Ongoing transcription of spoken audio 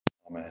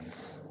Amen.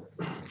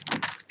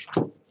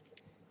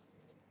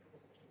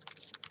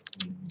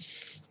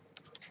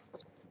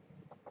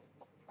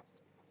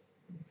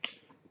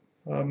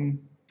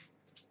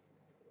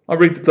 I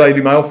read the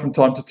Daily Mail from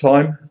time to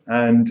time,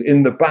 and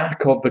in the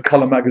back of the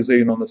Colour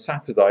magazine on a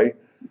Saturday,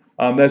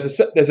 there's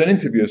an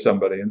interview of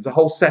somebody, and there's a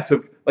whole set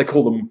of, they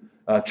call them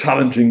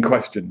challenging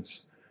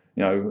questions.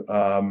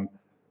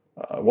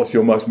 What's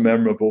your most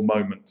memorable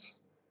moment?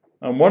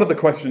 And one of the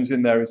questions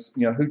in there is,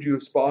 who do you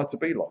aspire to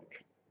be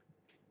like?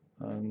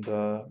 And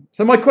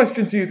so my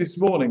question to you this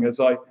morning, as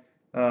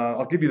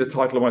I'll give you the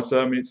title of my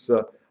sermon, it's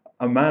a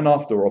man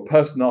after, or a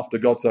person after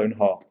God's own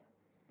heart.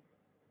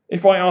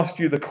 If I asked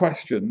you the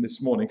question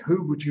this morning,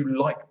 who would you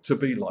like to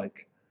be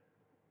like?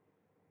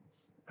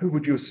 Who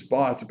would you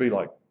aspire to be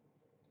like?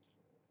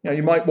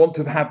 You might want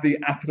to have the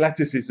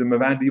athleticism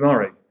of Andy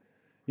Murray.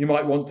 You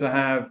might want to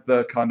have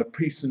the kind of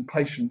peace and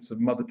patience of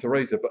Mother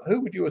Teresa, but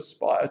who would you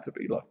aspire to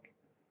be like?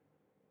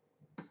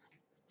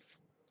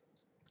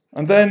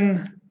 And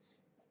then,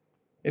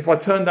 if I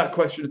turned that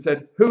question and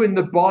said, who in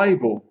the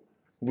Bible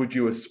would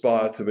you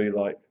aspire to be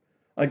like?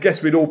 I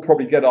guess we'd all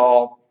probably get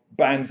our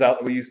bands out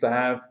that we used to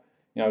have.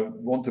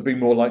 Want to be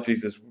more like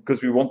Jesus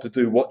because we want to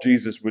do what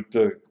Jesus would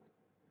do.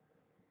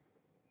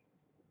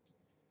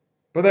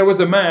 But there was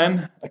a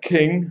man, a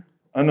king,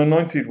 an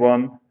anointed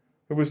one,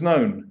 who was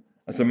known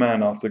as a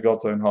man after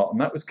God's own heart,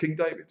 and that was King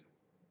David.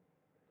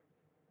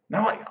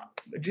 Now,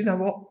 do you know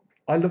what?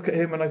 I look at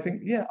him and I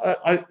think,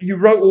 you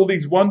wrote all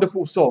these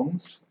wonderful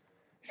songs.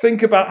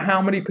 Think about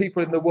how many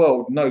people in the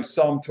world know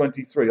Psalm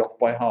 23 off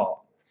by heart.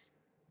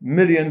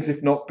 Millions,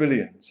 if not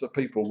billions, of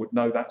people would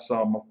know that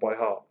psalm off by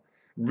heart.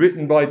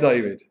 Written by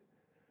David.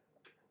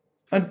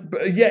 And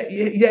yet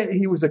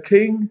he was a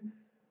king,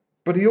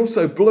 but he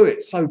also blew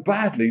it so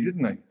badly,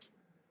 didn't he?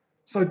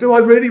 So do I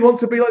really want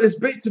to be like? There's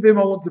bits of him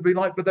I want to be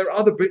like, but there are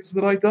other bits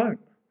that I don't.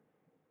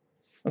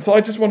 And so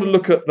I just want to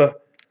look at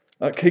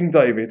King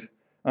David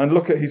and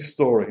look at his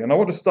story. And I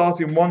want to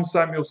start in 1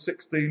 Samuel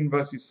 16,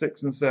 verses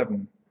 6 and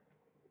 7.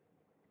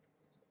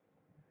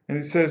 And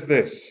it says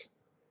this.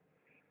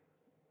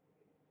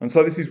 And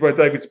so this is where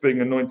David's being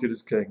anointed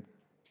as king.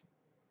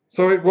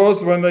 So it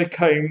was when they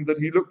came that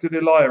he looked at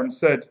Eliah and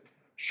said,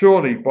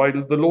 surely by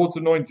the Lord's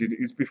anointed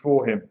is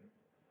before him.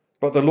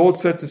 But the Lord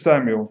said to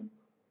Samuel,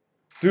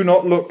 do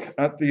not look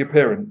at the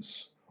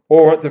appearance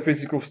or at the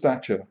physical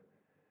stature,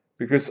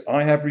 because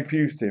I have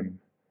refused him.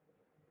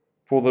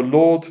 For the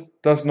Lord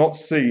does not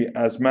see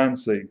as man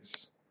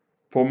sees.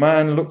 For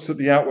man looks at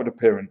the outward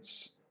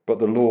appearance, but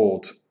the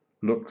Lord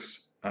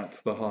looks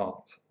at the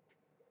heart.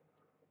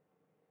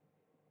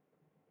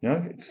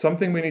 It's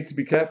something we need to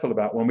be careful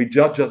about when we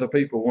judge other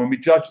people, when we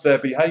judge their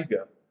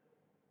behaviour,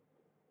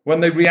 when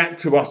they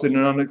react to us in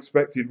an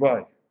unexpected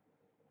way.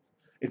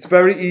 It's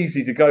very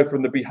easy to go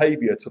from the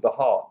behaviour to the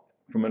heart,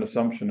 from an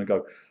assumption, and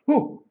go,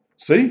 oh,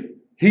 see,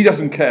 he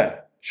doesn't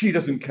care, she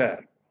doesn't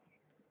care.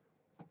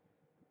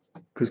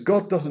 Because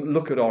God doesn't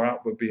look at our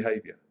outward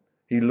behaviour,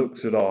 he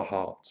looks at our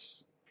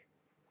hearts.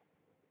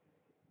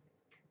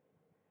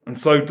 And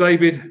so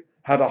David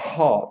had a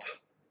heart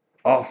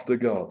after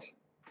God.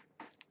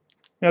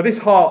 Now, this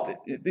heart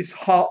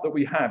that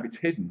we have, it's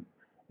hidden,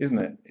 isn't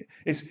it?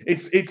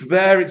 It's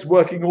there, it's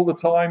working all the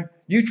time.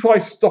 You try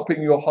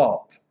stopping your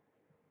heart.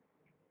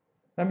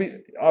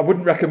 I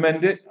wouldn't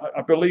recommend it.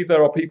 I believe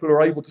there are people who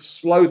are able to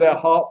slow their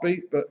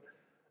heartbeat, but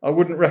I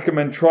wouldn't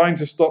recommend trying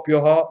to stop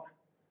your heart.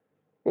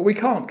 But we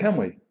can't, can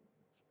we?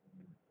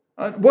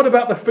 What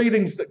about the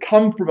feelings that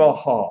come from our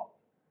heart?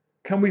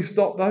 Can we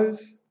stop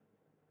those?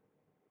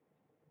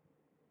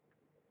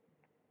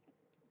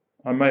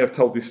 I may have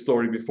told this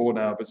story before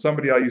now, but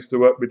somebody I used to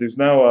work with who's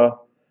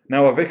now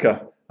a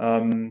vicar,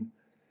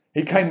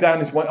 he came down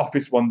to my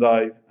office one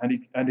day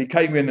and he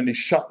came in and he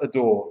shut the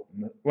door.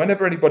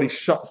 Whenever anybody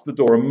shuts the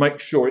door and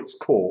makes sure it's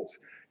caught,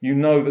 you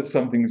know that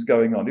something's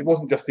going on. It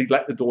wasn't just he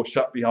let the door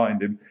shut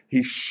behind him,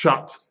 he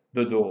shut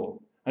the door.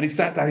 And he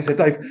sat down, he said,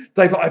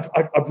 Dave,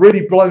 I've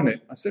really blown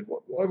it. I said,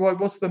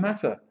 what's the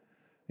matter?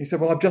 He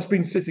said, well, I've just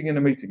been sitting in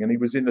a meeting, and he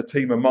was in a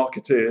team of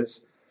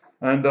marketeers.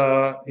 And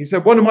he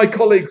said, one of my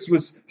colleagues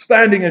was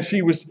standing and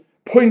she was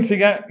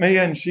pointing at me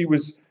and she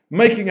was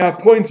making her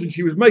point and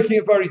she was making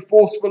it very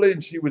forcefully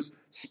and she was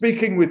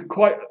speaking with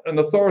quite an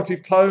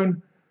authoritative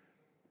tone.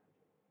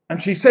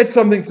 And she said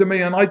something to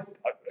me and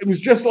it was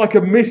just like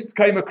a mist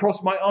came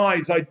across my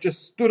eyes. I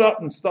just stood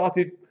up and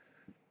started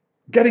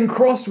getting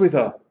cross with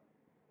her.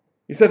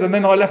 He said, and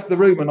then I left the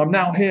room and I'm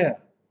now here.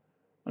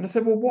 And I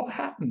said, well, what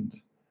happened?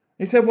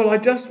 He said, well, I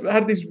just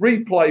had this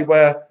replay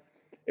where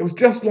it was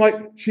just like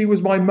she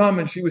was my mum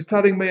and she was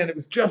telling me, and it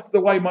was just the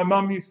way my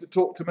mum used to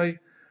talk to me.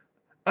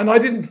 And I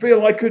didn't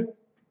feel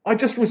I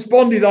just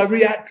responded, I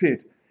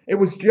reacted. It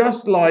was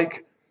just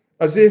like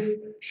as if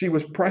she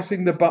was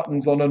pressing the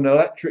buttons on an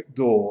electric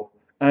door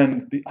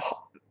and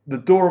the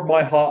door of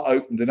my heart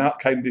opened and out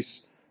came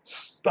this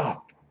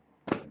stuff.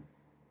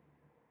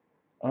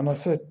 And I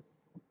said,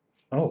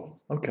 oh,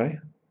 okay.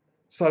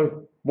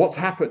 So what's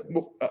happened?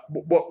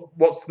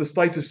 What's the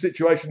state of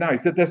situation now? He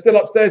said, they're still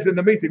upstairs in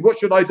the meeting. What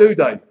should I do,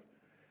 Dave?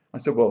 I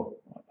said, well,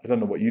 I don't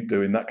know what you'd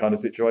do in that kind of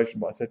situation,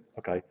 but I said,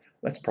 okay,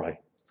 let's pray.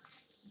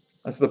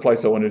 That's the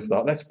place I wanted to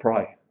start. Let's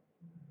pray.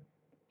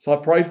 So I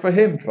prayed for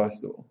him,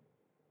 first of all.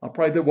 I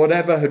prayed that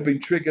whatever had been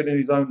triggered in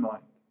his own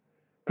mind,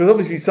 because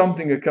obviously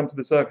something had come to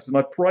the surface, and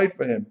I prayed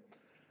for him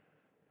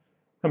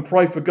and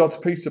prayed for God's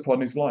peace upon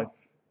his life.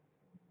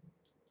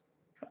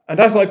 And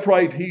as I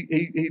prayed,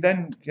 he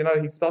then,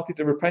 he started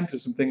to repent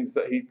of some things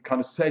that he kind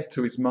of said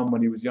to his mum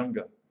when he was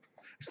younger.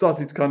 He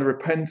started to kind of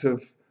repent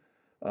of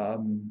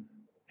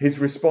his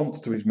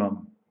response to his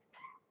mum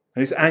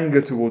and his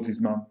anger towards his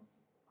mum.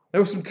 There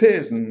were some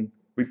tears, and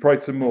we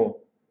prayed some more.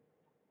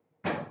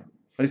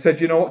 And he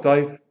said, you know what,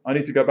 Dave? I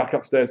need to go back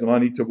upstairs and I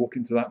need to walk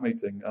into that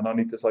meeting and I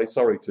need to say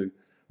sorry to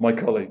my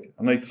colleague.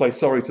 I need to say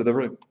sorry to the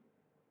room.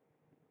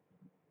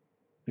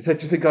 He said,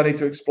 do you think I need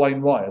to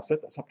explain why? I said,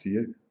 that's up to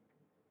you.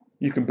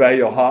 You can bare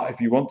your heart if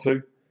you want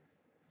to.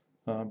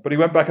 But he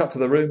went back up to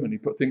the room and he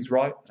put things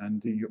right,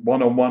 and he,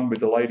 one-on-one with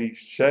the lady,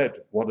 shared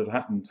what had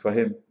happened for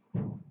him.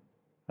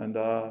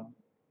 And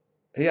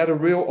he had a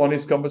real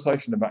honest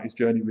conversation about his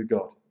journey with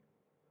God.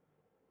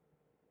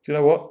 Do you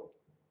know what?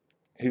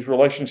 His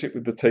relationship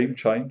with the team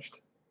changed.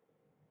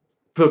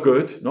 For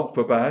good, not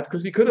for bad,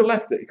 because he could have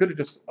left it. He could have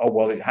just, oh,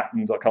 well, it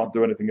happened, I can't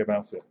do anything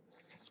about it.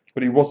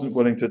 But he wasn't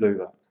willing to do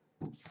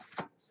that.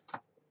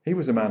 He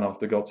was a man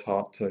after God's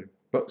heart too.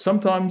 But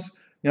sometimes,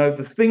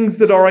 the things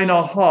that are in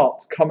our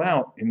hearts come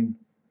out in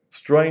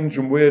strange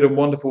and weird and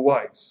wonderful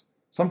ways.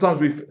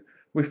 Sometimes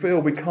we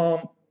feel we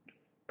can't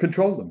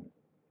control them.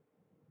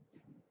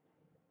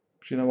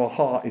 But our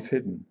heart is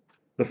hidden.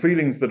 The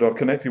feelings that are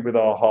connected with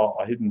our heart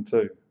are hidden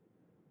too.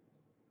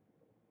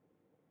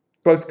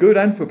 Both good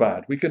and for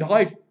bad. We can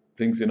hide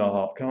things in our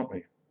heart, can't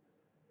we?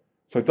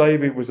 So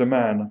David was a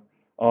man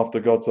after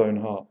God's own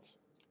heart.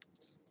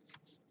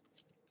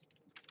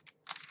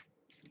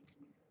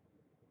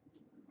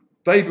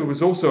 David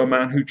was also a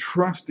man who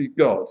trusted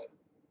God.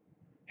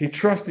 He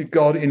trusted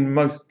God in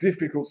most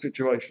difficult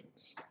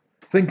situations.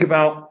 Think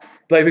about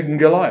David and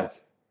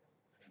Goliath.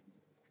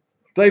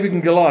 David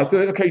and Goliath,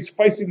 okay, he's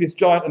facing this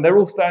giant and they're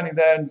all standing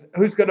there, and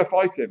who's going to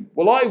fight him?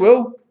 Well, I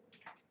will.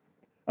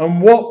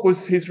 And what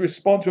was his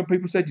response when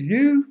people said,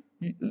 you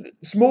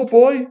small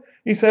boy?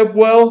 He said,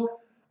 well,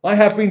 I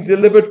have been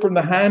delivered from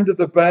the hand of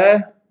the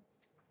bear,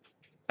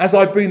 as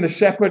I've been the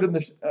shepherd and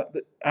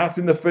out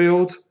in the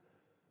field.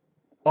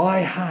 I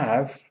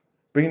have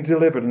been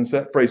delivered and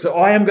set free. So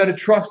I am going to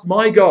trust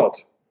my God.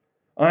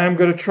 I am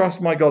going to trust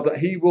my God that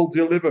he will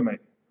deliver me.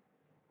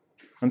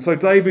 And so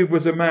David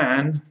was a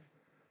man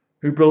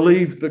who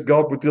believed that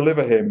God would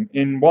deliver him.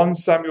 In 1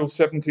 Samuel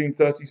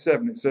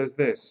 17:37, it says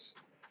this: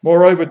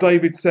 moreover,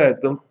 David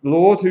said, the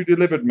Lord who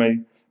delivered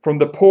me from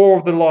the paw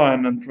of the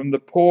lion and from the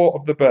paw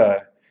of the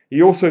bear,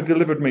 he also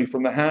delivered me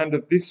from the hand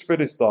of this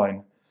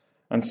Philistine.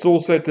 And Saul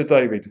said to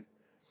David,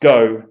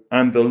 go,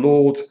 and the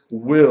Lord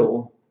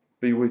will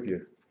be with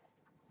you.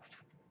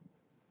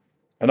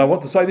 And I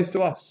want to say this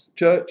to us,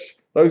 church,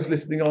 those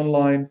listening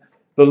online,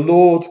 the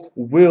Lord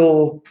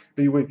will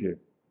be with you.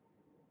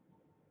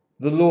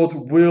 The Lord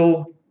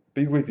will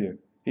be with you.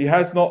 He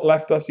has not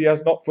left us. He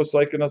has not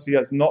forsaken us. He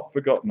has not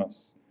forgotten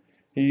us.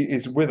 He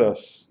is with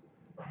us.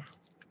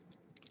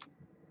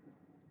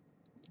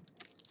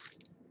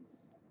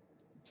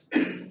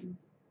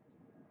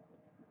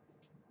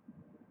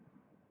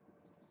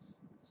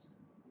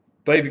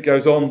 David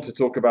goes on to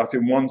talk about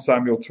in 1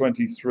 Samuel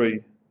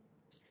 23,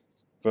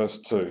 verse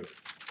 2.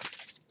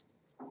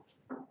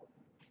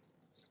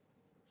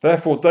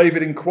 Therefore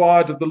David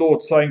inquired of the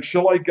Lord, saying,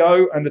 shall I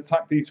go and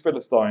attack these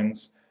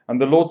Philistines? And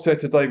the Lord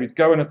said to David,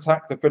 go and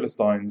attack the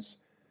Philistines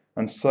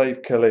and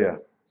save Keilah.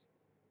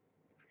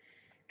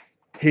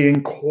 He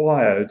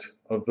inquired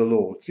of the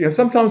Lord.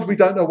 Sometimes we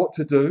don't know what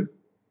to do.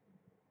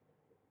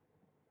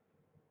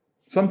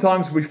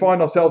 Sometimes we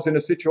find ourselves in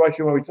a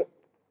situation where we say,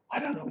 I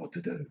don't know what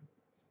to do.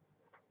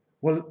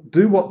 Well,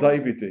 do what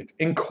David did.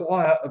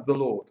 Inquire of the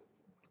Lord.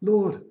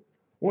 Lord,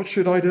 what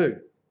should I do?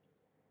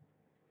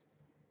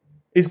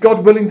 Is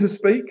God willing to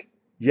speak?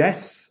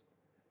 Yes.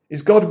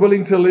 Is God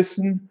willing to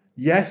listen?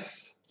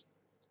 Yes.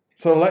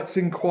 So let's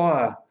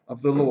inquire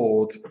of the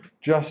Lord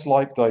just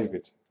like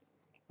David.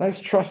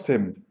 Let's trust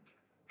him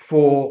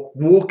for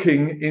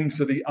walking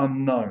into the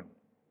unknown.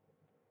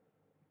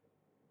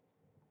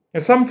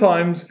 And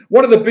sometimes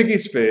one of the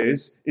biggest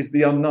fears is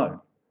the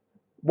unknown.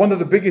 One of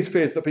the biggest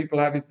fears that people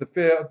have is the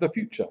fear of the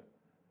future.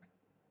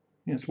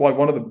 That's why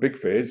one of the big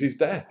fears is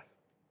death.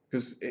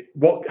 Because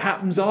what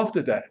happens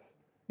after death?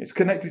 It's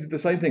connected to the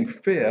same thing,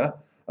 fear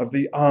of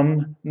the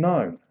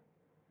unknown.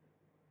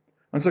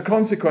 And so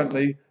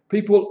consequently,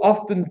 people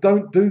often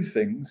don't do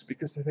things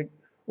because they think,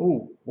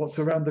 oh, what's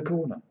around the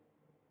corner?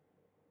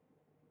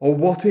 Or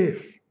what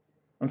if?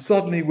 And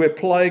suddenly we're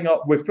filling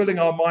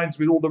our minds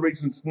with all the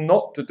reasons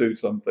not to do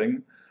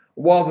something,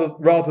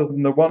 rather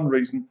than the one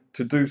reason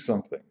to do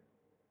something.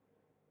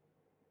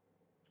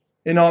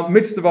 In our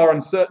midst of our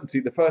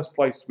uncertainty, the first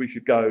place we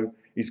should go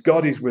is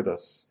God is with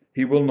us.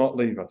 He will not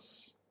leave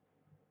us.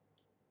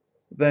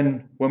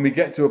 Then when we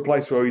get to a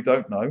place where we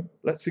don't know,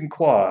 let's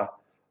inquire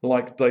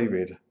like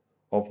David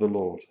of the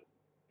Lord.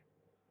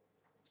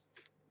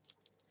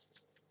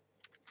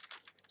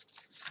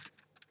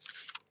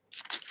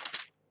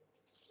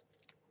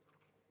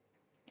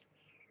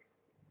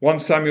 1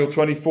 Samuel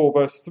 24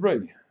 verse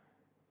 3.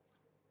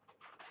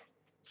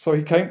 So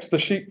he came to the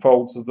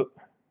sheepfolds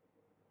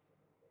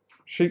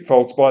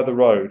by the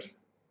road,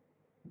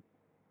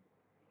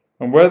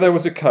 and where there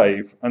was a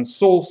cave, and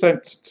Saul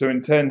sent to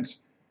attend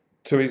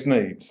to his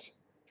needs.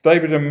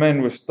 David and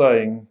men were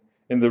staying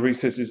in the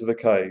recesses of the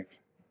cave.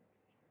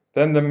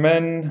 Then the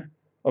men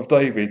of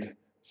David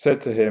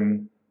said to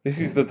him,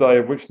 "This is the day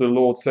of which the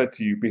Lord said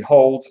to you,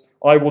 Behold,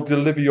 I will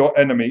deliver your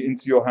enemy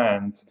into your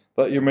hand,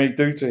 that you may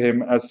do to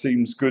him as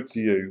seems good to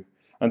you."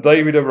 And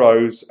David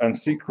arose and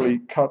secretly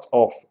cut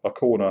off a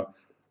corner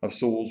of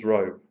Saul's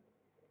robe.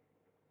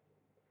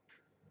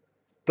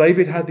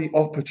 David had the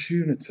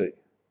opportunity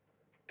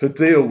to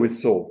deal with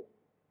Saul.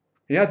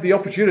 He had the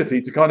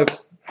opportunity to kind of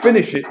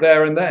finish it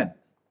there and then.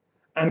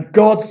 And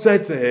God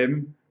said to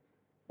him,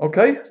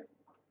 "Okay,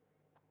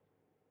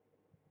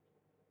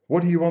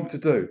 what do you want to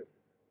do?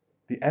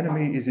 The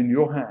enemy is in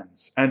your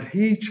hands." And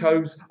he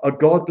chose a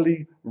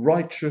godly,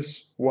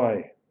 righteous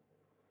way.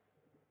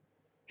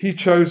 He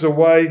chose a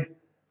way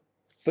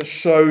that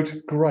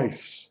showed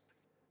grace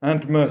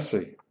and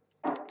mercy.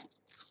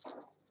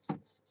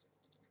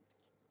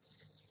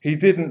 He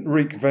didn't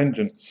wreak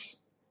vengeance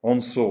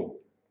on Saul.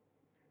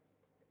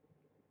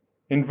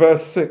 In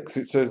verse 6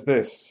 it says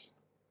this,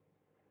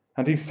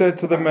 "And he said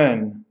to the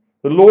men,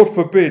 The Lord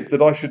forbid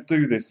that I should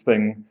do this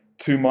thing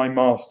to my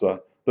master,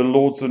 the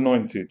Lord's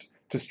anointed,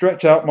 to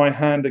stretch out my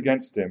hand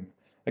against him,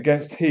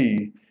 against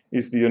he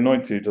is the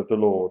anointed of the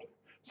Lord."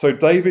 So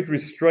David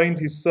restrained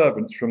his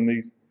servants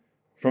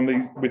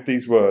with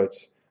these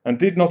words, and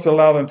did not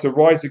allow them to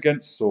rise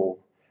against Saul.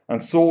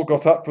 And Saul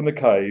got up from the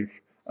cave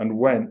and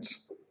went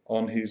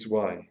on his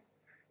way.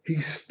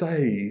 He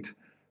stayed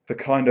the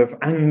kind of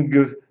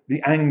anger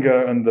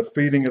and the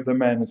feeling of the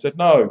men and said,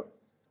 "No,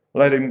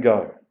 let him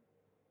go."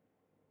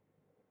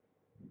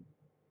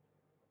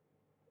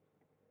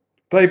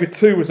 David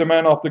too was a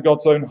man after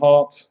God's own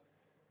heart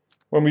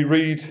when we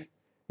read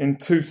in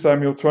 2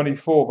 Samuel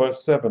 24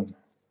 verse 7.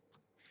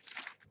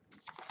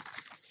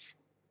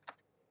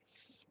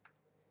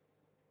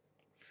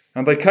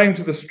 "And they came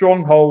to the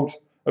stronghold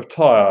of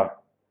Tyre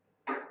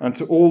and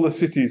to all the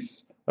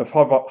cities of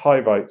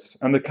Hivites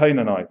and the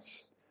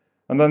Canaanites.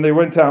 And then they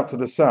went out to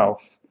the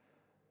south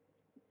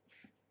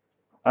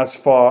as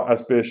far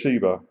as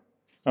Beersheba.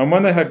 And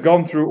when they had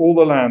gone through all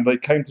the land, they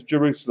came to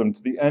Jerusalem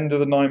to the end of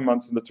the 9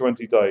 months and the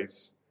 20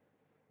 days.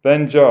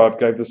 Then Joab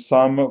gave the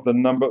sum of the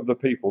number of the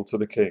people to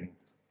the king."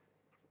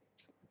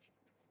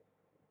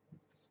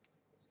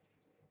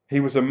 He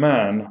was a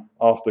man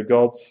after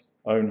God's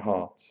own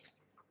heart.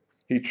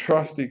 He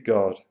trusted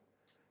God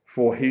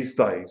for his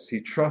days. He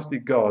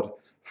trusted God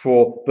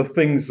for the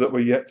things that were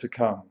yet to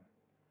come.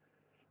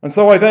 And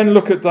so I then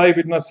look at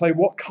David and I say,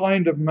 what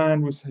kind of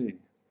man was he?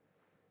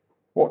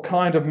 What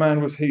kind of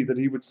man was he that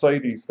he would say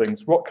these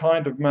things? What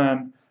kind of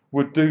man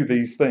would do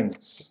these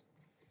things?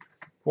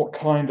 What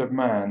kind of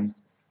man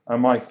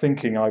am I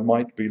thinking I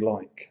might be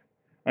like?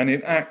 And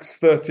in Acts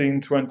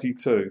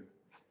 13:22,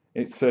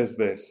 it says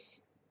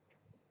this,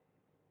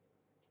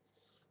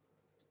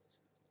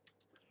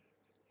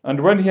 "And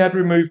when he had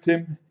removed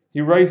him,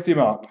 he raised him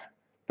up.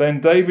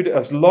 Then David,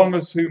 as long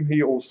as whom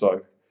he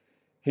also,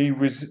 he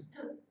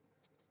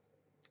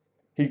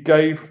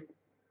gave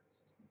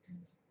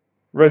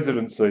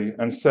residency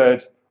and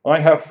said, I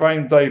have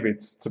framed David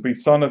to be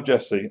son of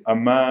Jesse, a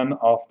man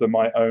after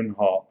my own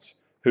heart,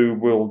 who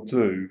will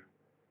do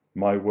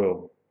my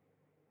will."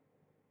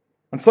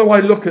 And so I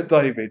look at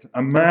David,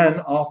 a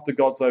man after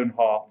God's own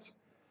heart,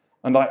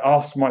 and I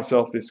ask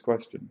myself this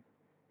question.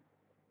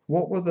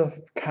 What were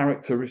the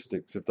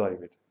characteristics of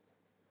David?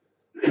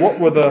 What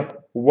were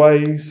the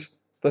ways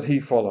that he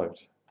followed?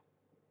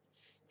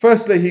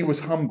 Firstly, he was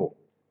humble.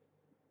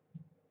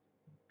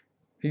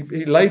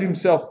 He laid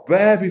himself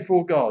bare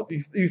before God.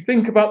 You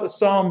think about the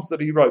Psalms that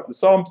he wrote, the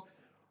Psalms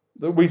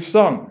that we've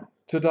sung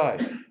today.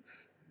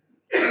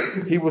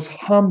 He was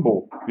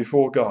humble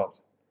before God.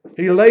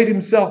 He laid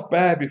himself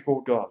bare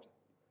before God.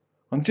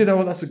 And do you know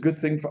what? That's a good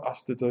thing for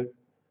us to do.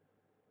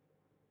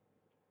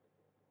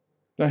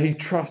 Now, he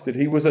trusted.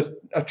 He was a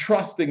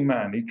trusting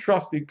man. He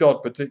trusted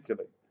God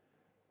particularly.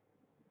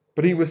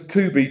 But he was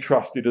to be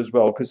trusted as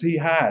well because he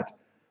had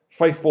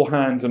faithful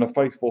hands and a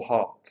faithful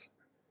heart.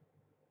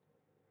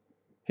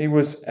 He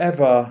was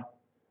ever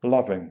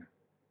loving.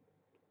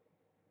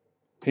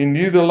 He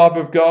knew the love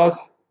of God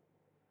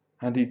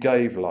and he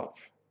gave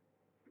love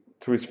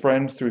to his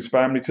friends, to his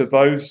family, to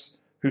those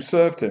who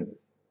served him.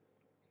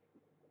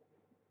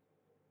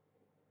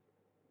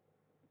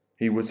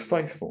 He was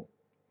faithful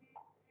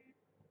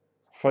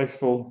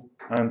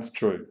and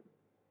true.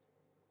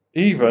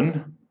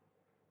 Even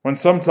when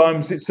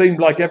sometimes it seemed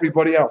like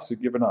everybody else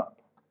had given up.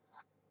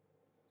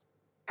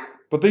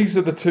 But these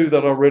are the two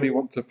that I really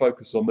want to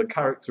focus on, the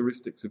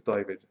characteristics of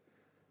David.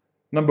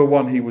 Number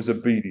one, he was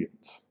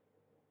obedient.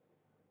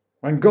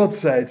 When God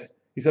said,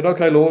 he said,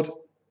 "Okay, Lord."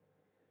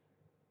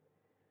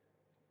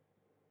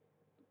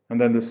 And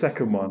then the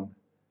second one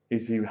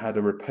is he had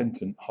a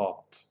repentant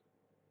heart.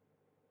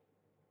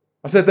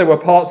 I said there were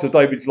parts of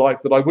David's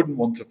life that I wouldn't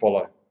want to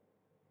follow.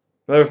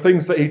 There are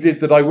things that he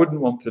did that I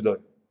wouldn't want to do.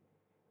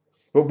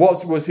 But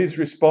what was his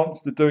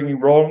response to doing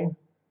wrong?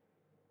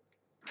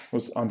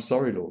 Was, I'm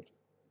sorry, Lord.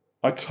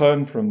 I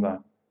turn from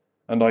that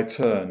and I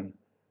turn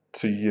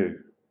to you.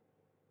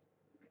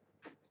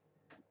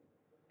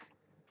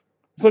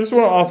 So I just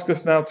want to ask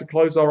us now to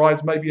close our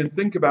eyes maybe and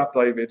think about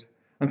David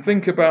and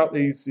think about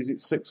these, is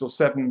it 6 or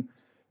 7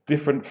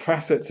 different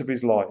facets of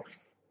his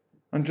life,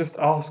 and just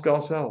ask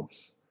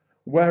ourselves,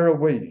 where are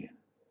we?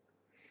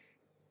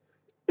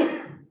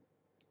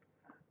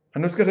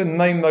 And let's go to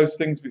name those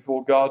things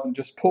before God and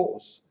just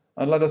pause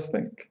and let us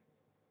think.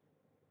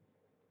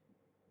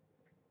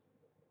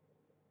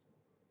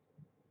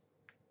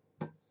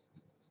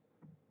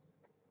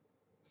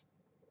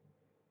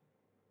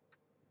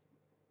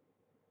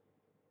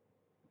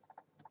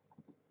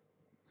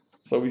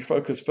 So we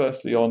focus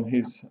firstly on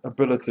his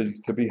ability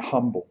to be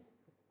humble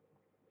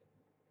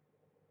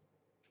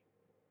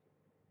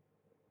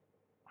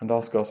and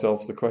ask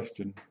ourselves the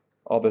question,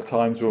 are there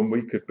times when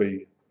we could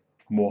be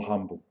more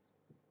humble?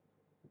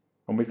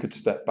 And we could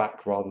step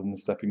back rather than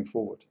stepping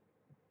forward?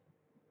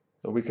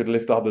 That we could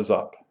lift others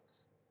up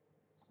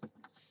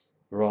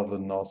rather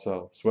than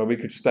ourselves? Where we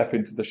could step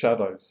into the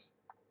shadows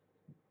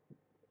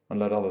and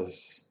let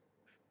others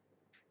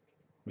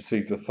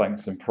receive the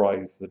thanks and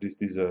praise that is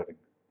deserving?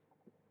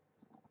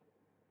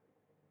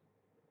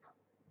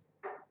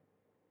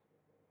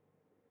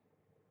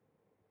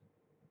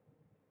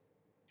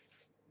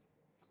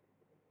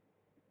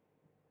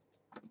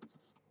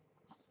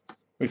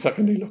 We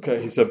secondly look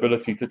at his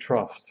ability to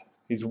trust,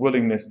 his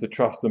willingness to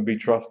trust and be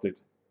trusted.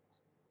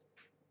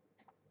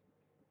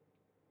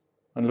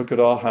 And look at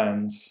our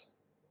hands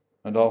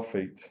and our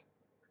feet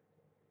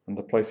and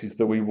the places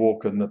that we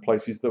walk and the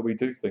places that we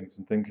do things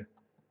and think,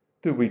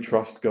 do we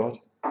trust God?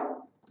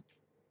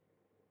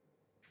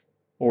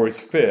 Or is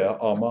fear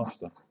our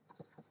master?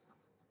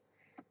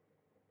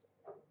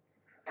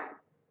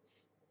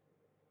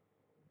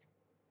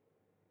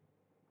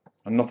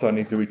 And not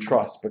only do we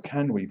trust, but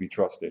can we be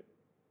trusted?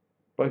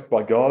 Both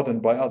by God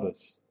and by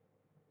others.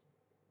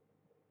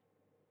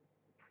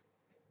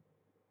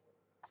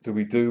 Do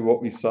we do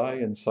what we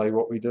say and say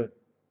what we do?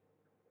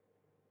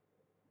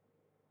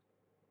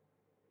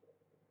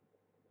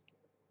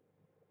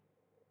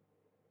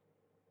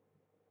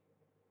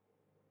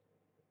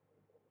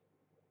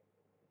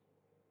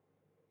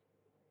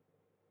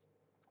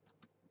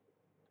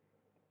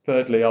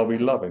 Thirdly, are we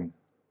loving?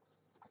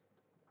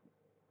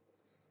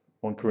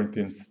 1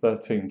 Corinthians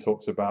 13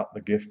 talks about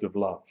the gift of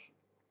love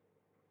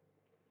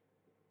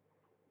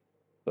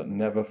that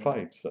never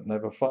fades, that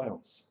never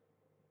fails.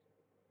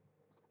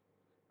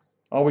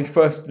 Are we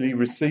firstly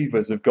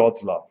receivers of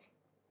God's love?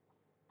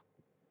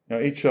 You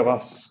know, each of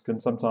us can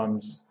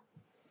sometimes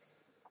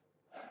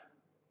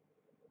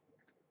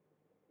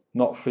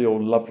not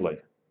feel lovely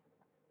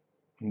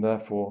and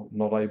therefore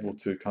not able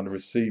to kind of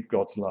receive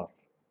God's love.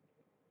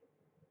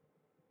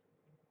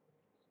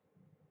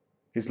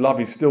 His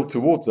love is still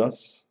towards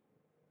us,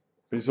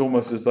 but it's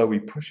almost as though we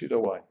push it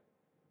away.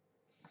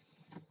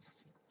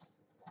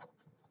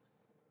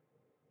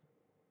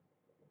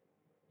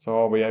 So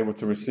are we able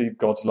to receive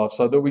God's love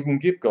so that we can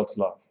give God's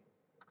love?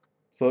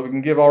 So that we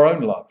can give our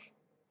own love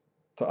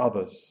to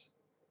others,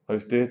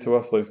 those dear to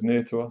us, those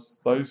near to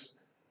us, those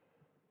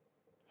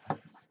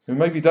who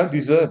maybe don't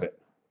deserve it.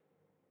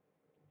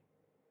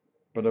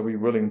 But are we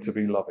willing to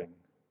be loving?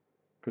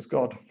 Because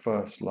God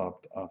first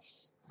loved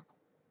us.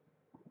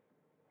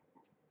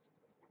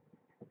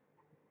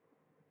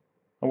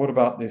 And what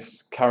about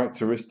this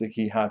characteristic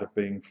he had of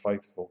being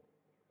faithful?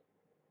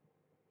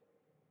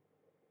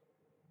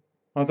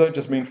 I don't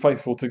just mean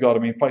faithful to God, I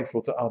mean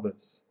faithful to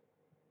others.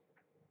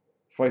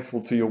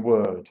 Faithful to your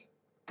word.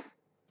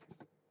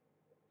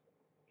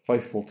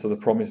 Faithful to the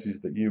promises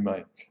that you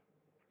make.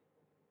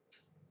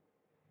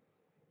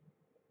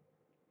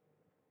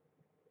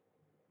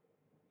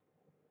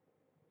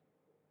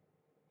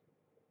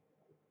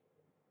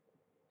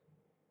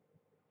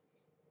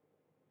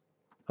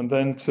 And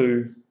then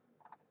to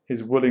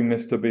his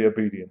willingness to be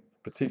obedient,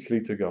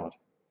 particularly to God.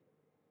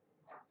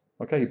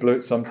 Okay, he blew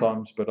it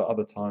sometimes, but at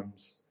other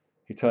times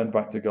he turned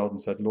back to God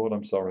and said, Lord,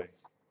 I'm sorry.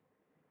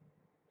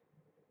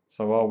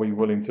 So are we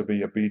willing to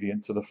be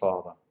obedient to the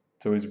Father,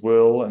 to his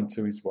will and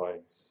to his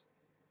ways?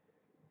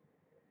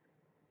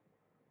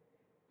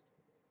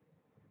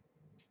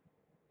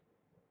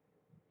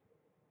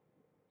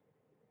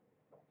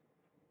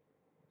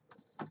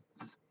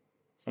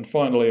 And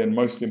finally, and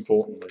most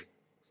importantly,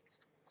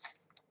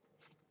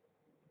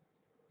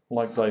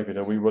 like David,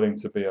 are we willing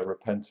to be a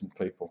repentant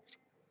people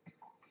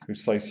who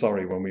say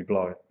sorry when we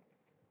blow it,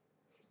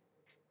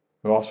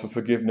 who ask for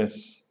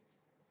forgiveness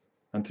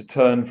and to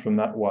turn from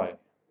that way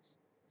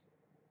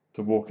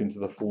to walk into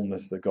the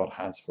fullness that God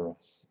has for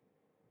us?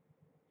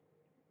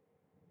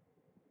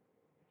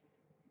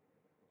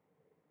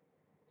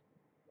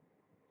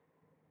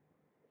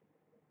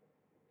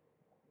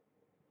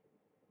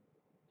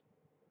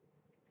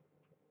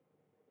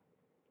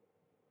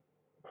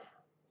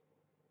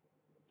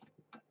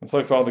 And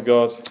so, Father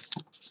God,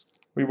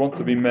 we want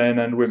to be men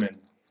and women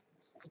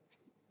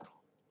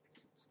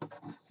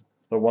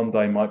that one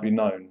day might be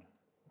known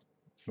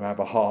who have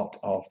a heart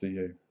after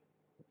you.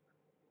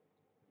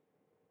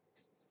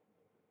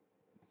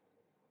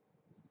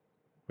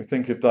 We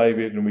think of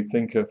David and we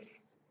think of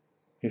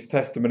his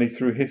testimony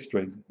through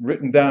history,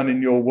 written down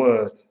in your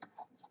word.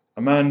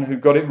 A man who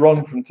got it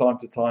wrong from time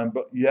to time,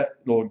 but yet,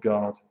 Lord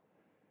God,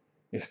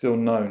 is still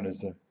known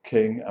as a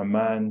king, a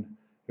man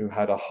who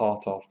had a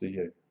heart after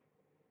you.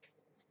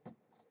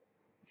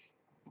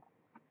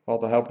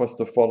 Father, help us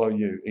to follow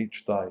you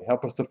each day.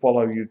 Help us to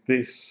follow you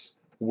this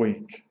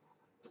week.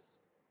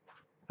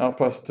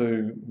 Help us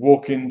to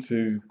walk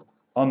into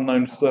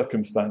unknown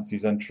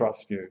circumstances and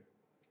trust you.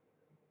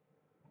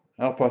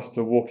 Help us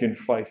to walk in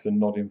faith and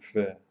not in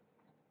fear.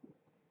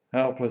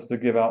 Help us to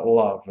give out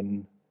love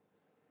and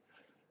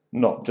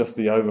not just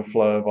the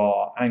overflow of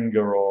our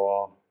anger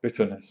or our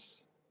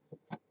bitterness,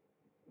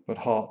 but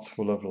hearts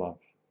full of love.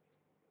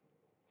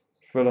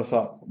 Fill us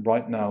up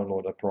right now,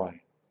 Lord, I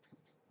pray.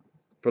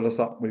 Fill us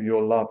up with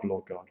your love,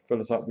 Lord God.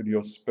 Fill us up with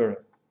your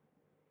Spirit,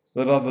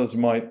 that others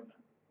might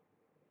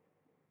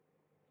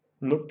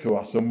look to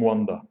us and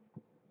wonder.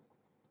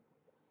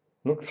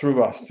 Look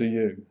through us to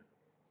you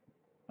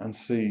and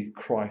see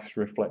Christ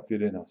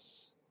reflected in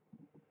us,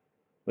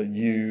 that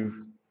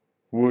you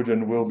would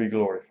and will be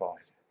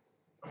glorified.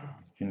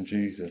 In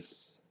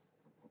Jesus'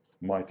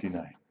 mighty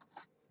name.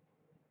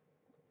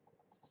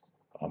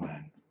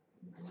 Amen.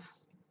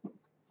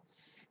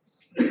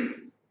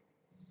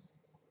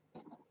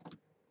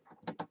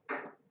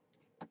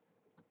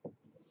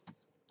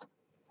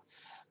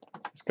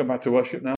 Let's come back to worship now.